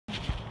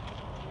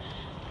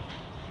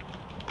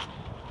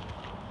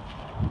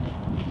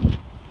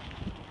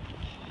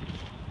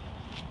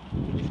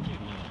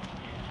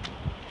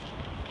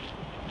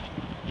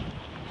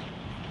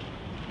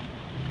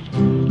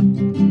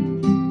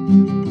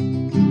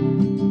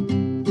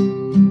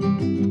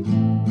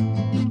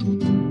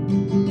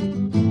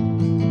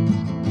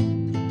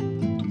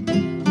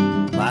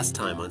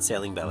not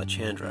sailing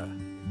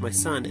Balachandra, my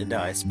son and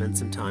I spend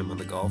some time on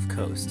the Gulf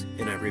Coast,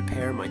 and I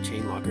repair my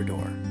chain locker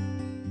door.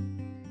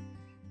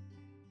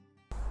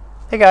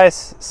 Hey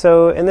guys,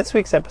 so in this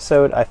week's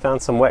episode I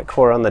found some wet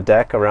core on the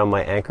deck around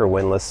my anchor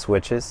windlass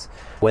switches.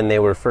 When they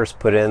were first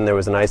put in, there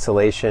was an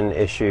isolation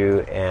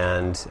issue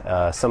and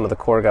some of the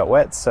core got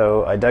wet,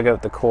 so I dug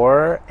out the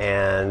core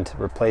and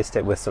replaced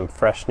it with some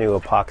fresh new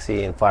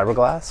epoxy and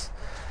fiberglass.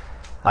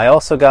 I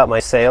also got my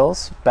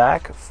sails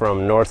back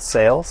from North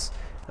Sails.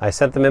 I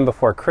sent them in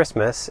before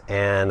Christmas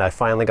and I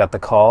finally got the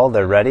call.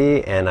 They're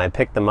ready and I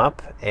picked them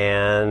up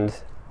and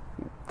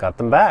got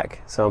them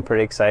back. So I'm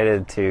pretty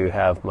excited to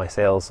have my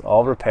sails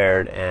all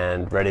repaired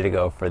and ready to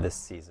go for this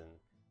season.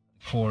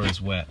 The core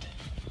is wet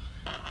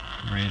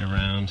right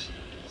around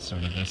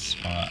sort of this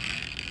spot,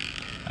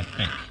 I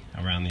think,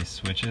 around these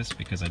switches,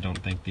 because I don't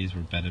think these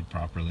were bedded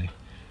properly,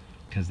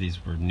 because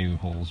these were new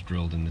holes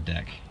drilled in the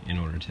deck in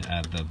order to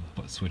add the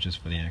switches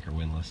for the anchor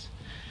windlass.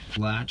 The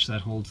latch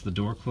that holds the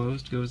door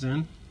closed goes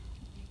in,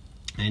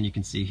 and you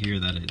can see here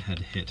that it had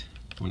hit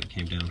when it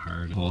came down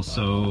hard.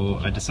 So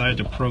I decided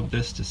to probe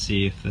this to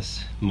see if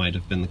this might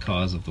have been the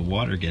cause of the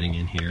water getting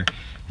in here,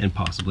 and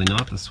possibly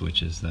not the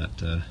switches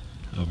that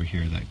over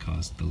here that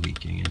caused the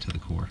leaking into the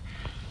core.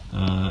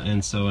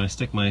 And so I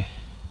stick my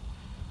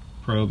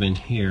probe in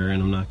here,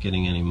 and I'm not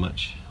getting any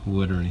much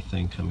wood or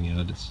anything coming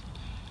out. It's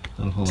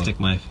not a whole lot. Stick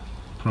my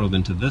probe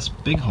into this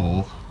big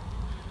hole,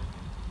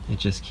 it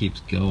just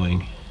keeps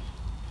going,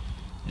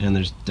 and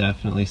there's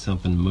definitely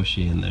something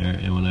mushy in there.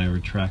 And when I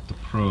retract the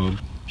probe,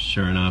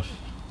 sure enough,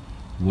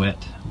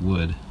 wet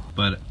wood.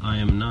 But I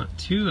am not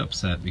too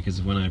upset,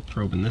 because when I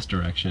probe in this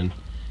direction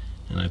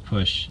and I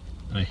push,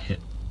 I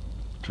hit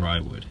dry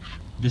wood.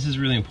 This is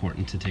really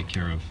important to take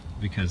care of,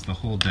 because the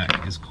whole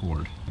deck is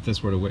cored. If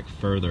this were to wick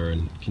further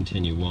and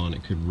continue on,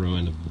 it could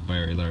ruin a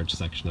very large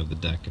section of the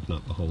deck, if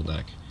not the whole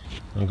deck.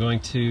 I'm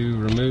going to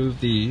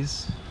remove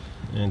these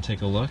and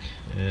take a look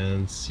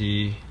and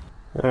see.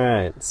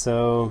 Alright,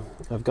 so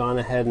I've gone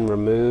ahead and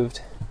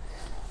removed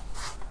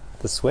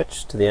the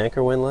switch to the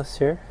anchor windlass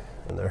here.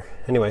 And there.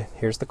 Anyway,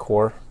 here's the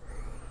core.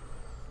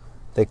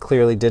 They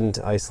clearly didn't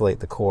isolate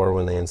the core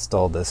when they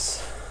installed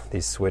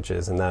these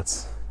switches, and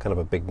that's kind of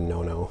a big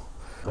no-no.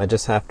 I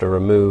just have to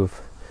remove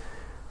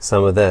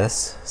some of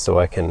this so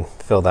I can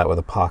fill that with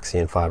epoxy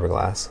and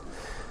fiberglass,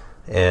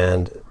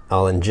 and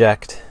I'll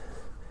inject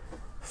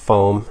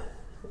foam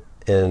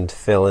and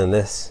fill in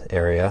this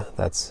area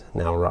that's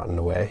now rotten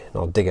away, and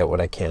I'll dig out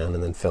what I can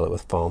and then fill it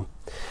with foam,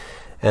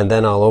 and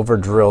then I'll over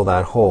drill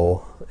that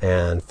hole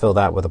and fill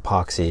that with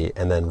epoxy,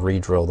 and then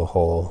re-drill the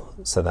hole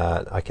so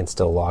that I can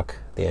still lock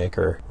the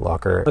anchor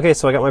locker. Okay,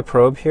 so I got my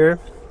probe here.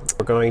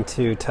 We're going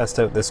to test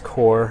out this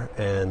core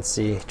and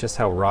see just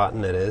how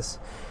rotten it is.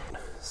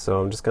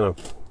 So I'm just gonna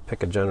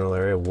pick a general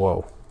area.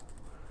 Whoa,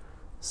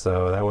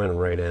 so that went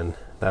right in.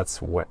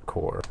 That's wet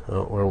core.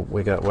 Oh,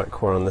 we got wet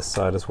core on this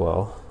side as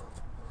well.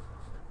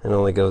 It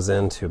only goes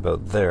in to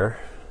about there,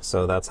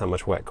 so that's how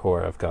much wet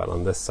core I've got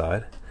on this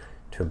side,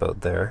 to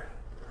about there.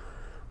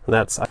 And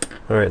that's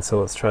alright. So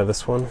let's try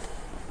this one.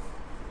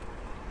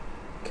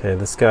 Okay,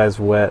 this guy's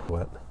wet.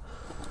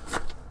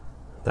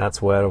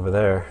 That's wet over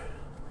there.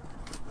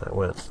 That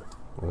went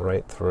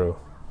right through.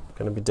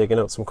 Gonna be digging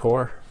out some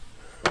core.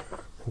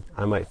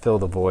 I might fill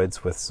the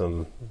voids with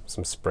some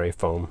spray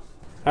foam.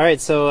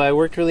 Alright, so I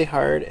worked really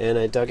hard and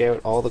I dug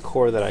out all the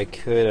core that I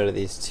could out of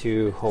these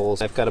two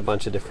holes. I've got a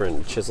bunch of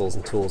different chisels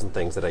and tools and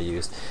things that I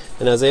used,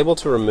 and I was able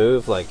to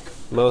remove like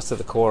most of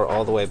the core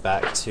all the way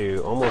back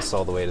to almost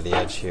all the way to the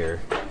edge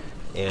here,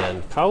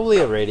 and probably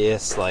a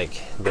radius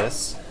like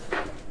this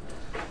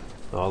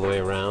all the way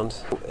around.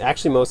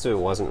 Actually, most of it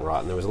wasn't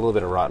rotten. There was a little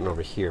bit of rotten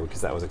over here because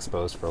that was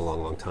exposed for a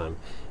long time.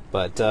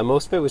 But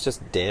most of it was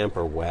just damp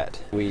or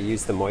wet. We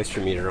used the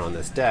moisture meter on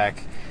this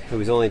deck. It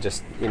was only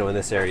just, in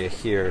this area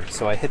here,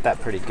 so I hit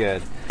that pretty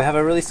good. I have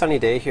a really sunny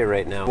day here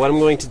right now. What I'm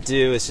going to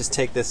do is just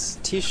take this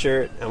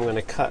t-shirt, I'm going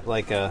to cut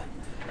like a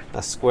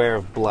square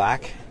of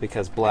black,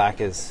 because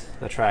black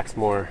attracts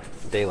more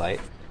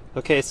daylight.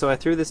 Okay, so I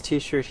threw this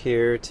t-shirt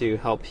here to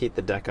help heat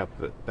the deck up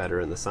a bit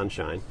better in the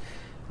sunshine.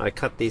 I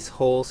cut these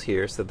holes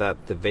here so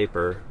that the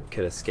vapor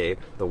can escape,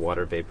 the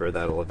water vapor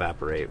that'll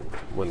evaporate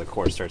when the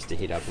core starts to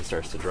heat up and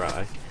starts to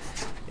dry.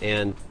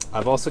 And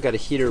I've also got a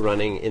heater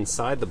running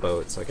inside the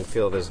boat, so I can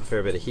feel there's a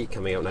fair bit of heat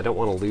coming out, and I don't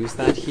want to lose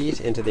that heat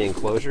into the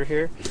enclosure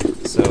here,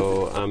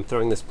 so I'm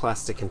throwing this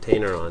plastic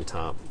container on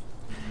top.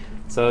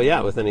 So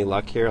yeah, with any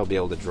luck here, I'll be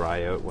able to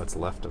dry out what's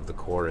left of the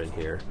core in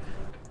here.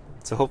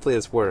 So hopefully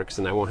this works,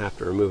 and I won't have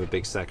to remove a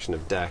big section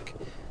of deck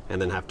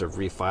and then have to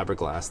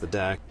re-fiberglass the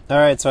deck.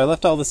 Alright, so I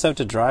left all this out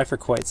to dry for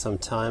quite some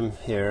time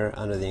here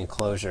under the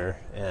enclosure,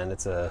 and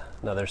it's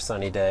another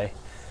sunny day.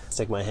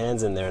 Stick my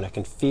hands in there and I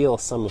can feel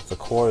some of the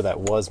core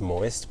that was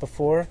moist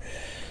before,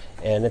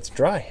 and it's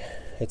dry.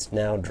 It's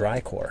now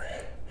dry core.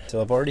 So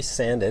I've already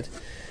sanded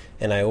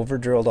and I over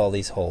drilled all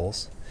these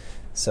holes.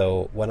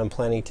 So what I'm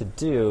planning to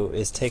do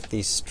is take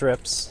these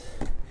strips,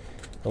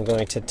 I'm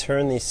going to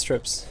turn these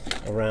strips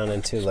around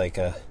into like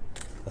a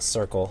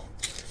circle,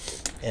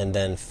 and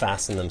then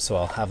fasten them so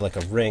I'll have like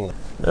a ring.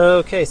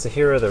 Okay, so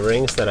here are the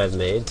rings that I've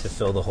made to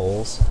fill the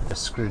holes. They're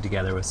screwed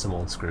together with some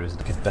old screws.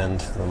 I could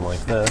bend them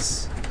like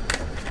this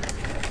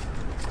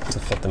to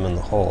fit them in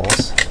the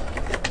holes.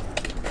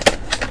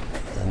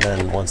 And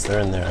then once they're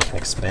in there, I can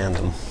expand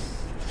them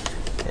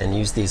and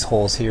use these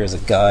holes here as a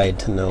guide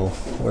to know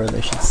where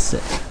they should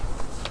sit.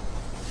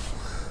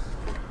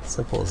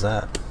 Simple as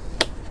that.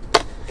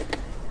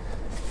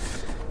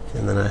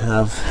 And then I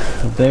have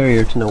a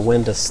barrier to know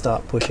when to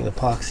stop pushing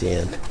epoxy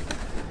in.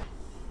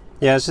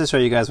 Yeah, let's just show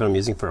you guys what I'm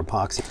using for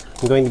epoxy.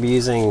 I'm going to be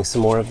using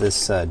some more of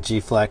this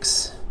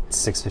G-Flex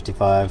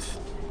 655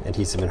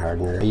 adhesive and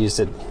hardener. I used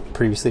it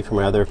previously for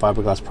my other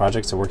fiberglass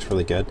projects. It works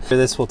really good. For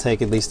this will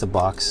take at least a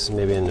box,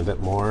 maybe in a bit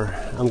more.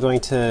 I'm going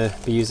to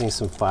be using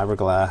some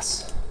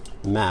fiberglass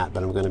mat,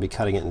 but I'm going to be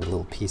cutting it into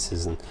little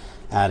pieces and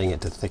adding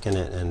it to thicken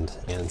it, and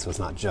so it's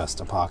not just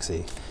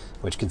epoxy,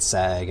 which could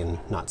sag and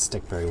not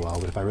stick very well.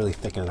 But if I really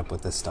thicken it up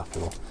with this stuff,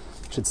 it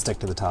should stick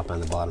to the top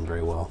and the bottom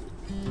very well.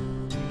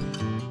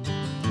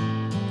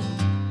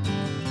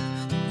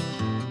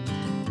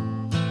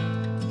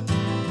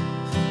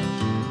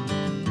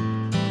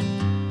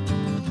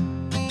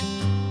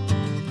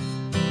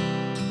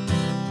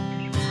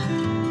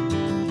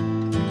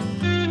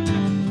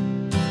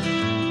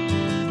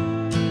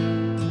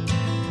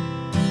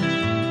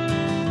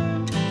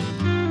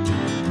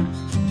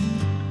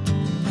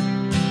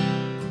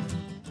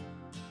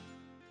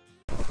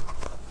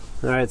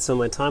 Alright, so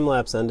my time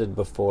lapse ended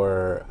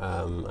before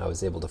I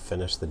was able to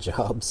finish the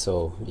job,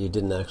 so you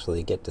didn't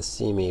actually get to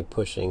see me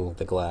pushing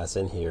the glass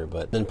in here,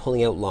 but then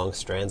pulling out long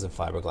strands of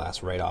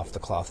fiberglass right off the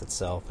cloth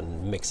itself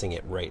and mixing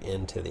it right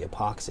into the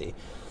epoxy.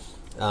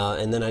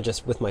 And then I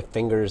just, with my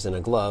fingers and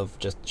a glove,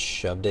 just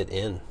shoved it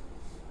in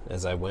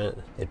as I went.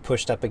 It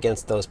pushed up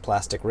against those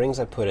plastic rings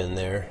I put in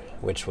there,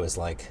 which was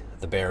like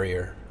the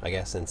barrier, I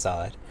guess,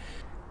 inside.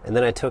 And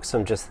then I took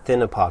some just thin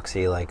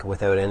epoxy, like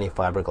without any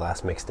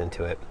fiberglass mixed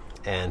into it,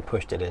 and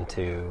pushed it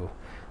into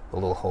the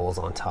little holes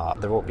on top.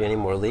 There won't be any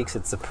more leaks.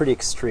 It's a pretty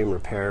extreme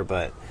repair,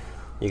 but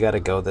you got to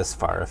go this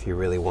far if you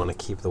really want to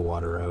keep the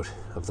water out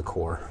of the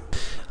core.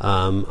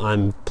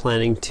 I'm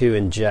planning to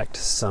inject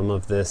some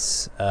of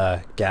this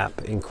gap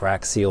and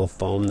crack seal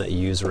foam that you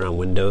use around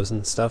windows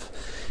and stuff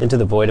into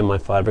the void in my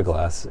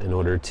fiberglass in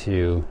order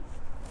to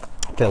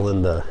fill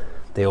in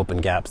the open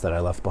gaps that I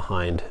left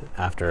behind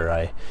after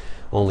I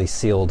only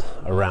sealed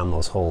around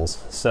those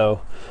holes.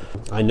 So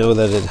I know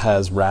that it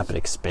has rapid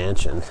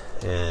expansion,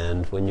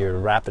 and when you're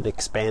rapid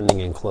expanding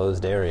in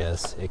closed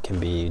areas, it can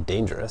be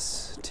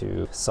dangerous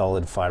to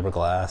solid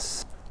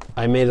fiberglass.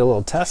 I made a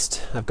little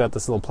test. I've got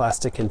this little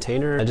plastic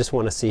container. I just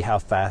want to see how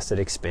fast it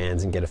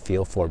expands and get a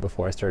feel for it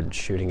before I started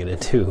shooting it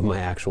into my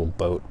actual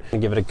boat. I'm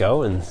gonna give it a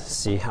go and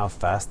see how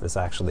fast this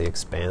actually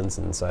expands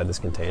inside this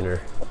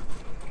container.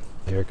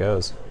 Here it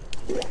goes.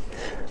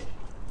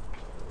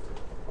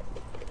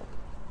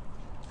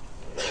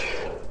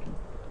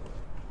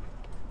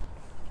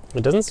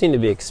 It doesn't seem to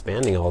be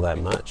expanding all that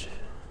much,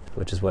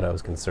 which is what I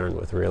was concerned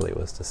with, really,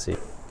 was to see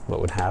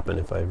what would happen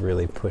if I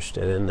really pushed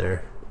it in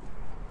there.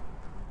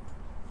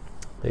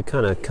 It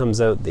kind of comes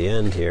out the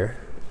end here,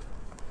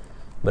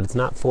 but it's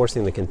not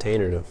forcing the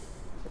container to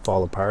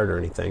fall apart or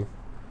anything.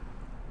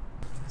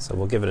 So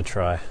we'll give it a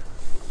try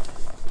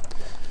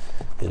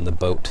in the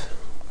boat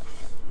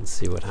and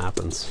see what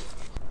happens.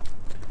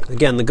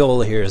 Again, the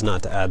goal here is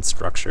not to add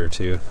structure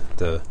to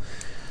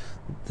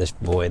this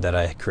void that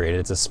I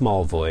created. It's a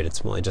small void.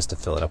 It's only just to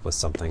fill it up with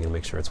something and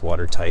make sure it's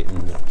watertight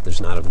and there's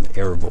not an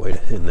air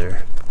void in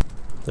there.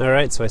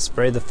 Alright, so I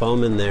sprayed the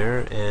foam in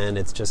there and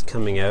it's just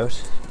coming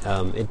out.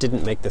 It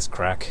didn't make this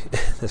crack.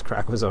 This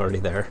crack was already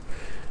there.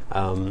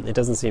 It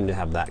doesn't seem to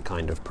have that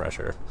kind of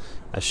pressure.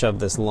 I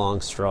shoved this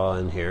long straw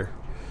in here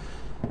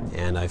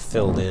and I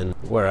filled in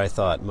where I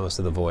thought most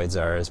of the voids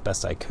are as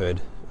best I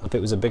could. If it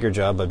was a bigger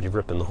job, I'd be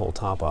ripping the whole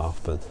top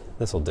off, but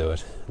this will do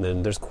it. And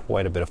then there's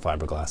quite a bit of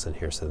fiberglass in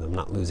here, so I'm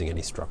not losing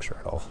any structure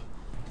at all.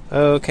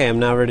 Okay, I'm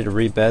now ready to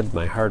rebed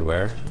my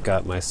hardware.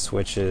 Got my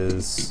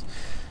switches,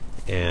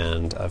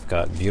 and I've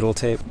got butyl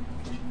tape.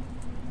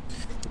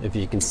 If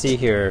you can see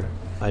here,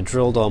 I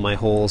drilled all my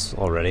holes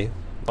already.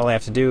 All I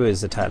have to do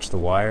is attach the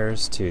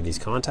wires to these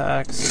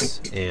contacts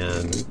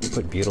and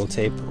put butyl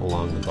tape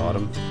along the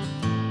bottom.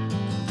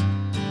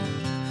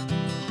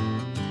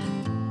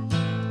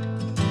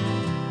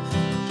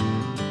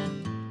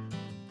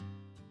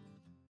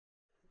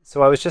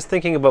 So I was just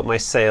thinking about my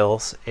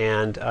sails,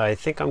 and I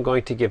think I'm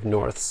going to give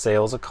North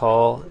Sails a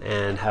call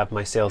and have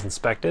my sails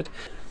inspected.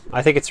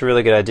 I think it's a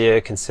really good idea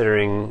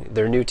considering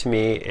they're new to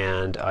me,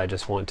 and I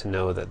just want to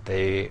know that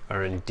they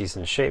are in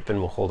decent shape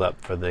and will hold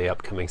up for the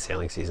upcoming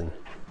sailing season.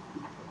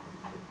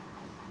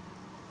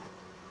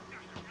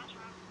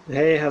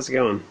 Hey, how's it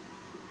going?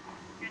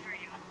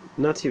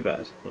 Not too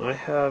bad. I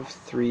have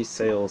 3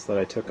 sails that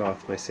I took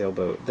off my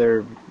sailboat.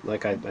 They're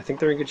like, I think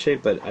they're in good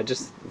shape, but I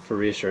just, for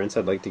reassurance,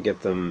 I'd like to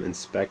get them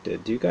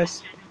inspected. Do you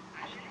guys?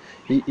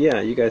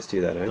 Yeah, you guys do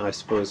that. I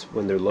suppose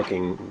when they're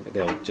looking,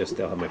 they'll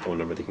have my phone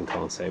number. They can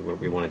call and say,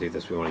 we want to do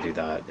this, we want to do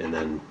that, and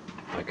then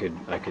I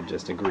could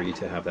just agree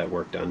to have that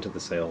work done to the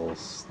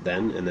sails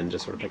then, and then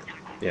just sort of pick.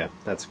 Yeah,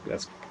 that's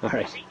all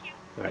right.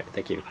 All right,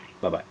 thank you.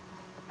 Bye bye.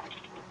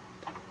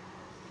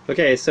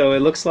 Okay, so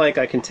it looks like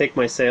I can take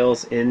my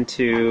sails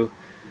into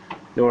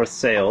North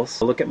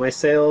Sails. Look at my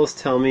sails,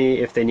 tell me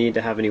if they need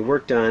to have any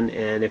work done,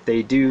 and if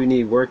they do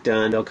need work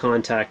done, they'll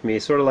contact me.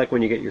 Sort of like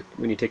when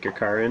you take your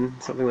car in,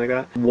 something like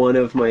that. One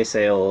of my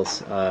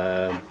sails,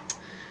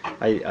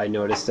 I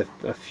noticed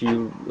a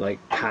few like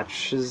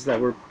patches that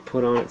were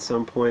put on at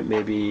some point,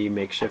 maybe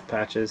makeshift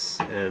patches,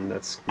 and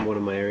that's one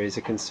of my areas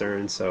of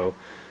concern. So,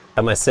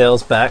 got my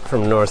sails back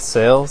from North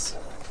Sails.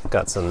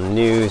 Got some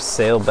new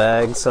sail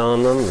bags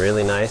on them,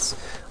 really nice.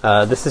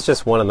 This is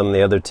just one of them,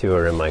 the other two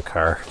are in my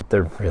car.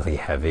 They're really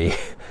heavy.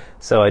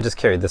 So I just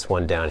carried this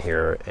one down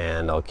here,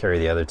 and I'll carry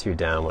the other two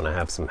down when I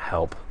have some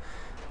help.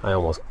 I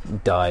almost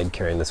died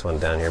carrying this one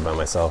down here by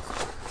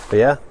myself. But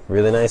yeah,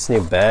 really nice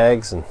new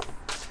bags, and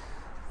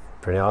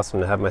pretty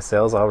awesome to have my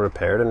sails all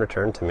repaired and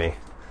returned to me.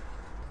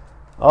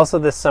 Also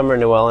this summer,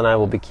 Noelle and I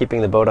will be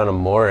keeping the boat on a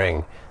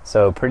mooring.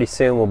 So pretty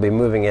soon we'll be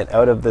moving it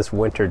out of this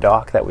winter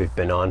dock that we've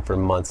been on for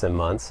months and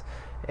months,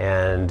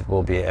 and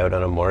we'll be out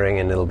on a mooring,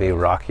 and it'll be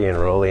rocky and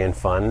rolly and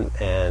fun,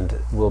 and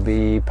we'll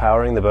be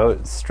powering the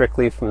boat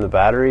strictly from the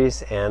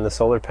batteries and the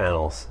solar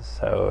panels.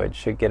 So it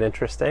should get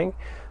interesting,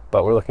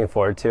 but we're looking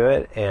forward to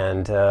it,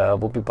 and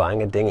we'll be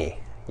buying a dinghy.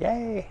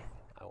 Yay!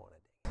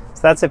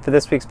 So that's it for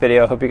this week's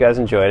video. I hope you guys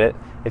enjoyed it.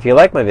 If you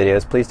like my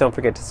videos, please don't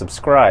forget to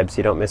subscribe so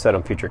you don't miss out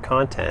on future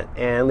content,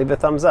 and leave a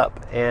thumbs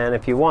up. And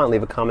if you want,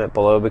 leave a comment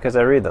below because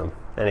I read them.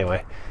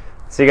 Anyway,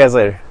 see you guys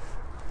later.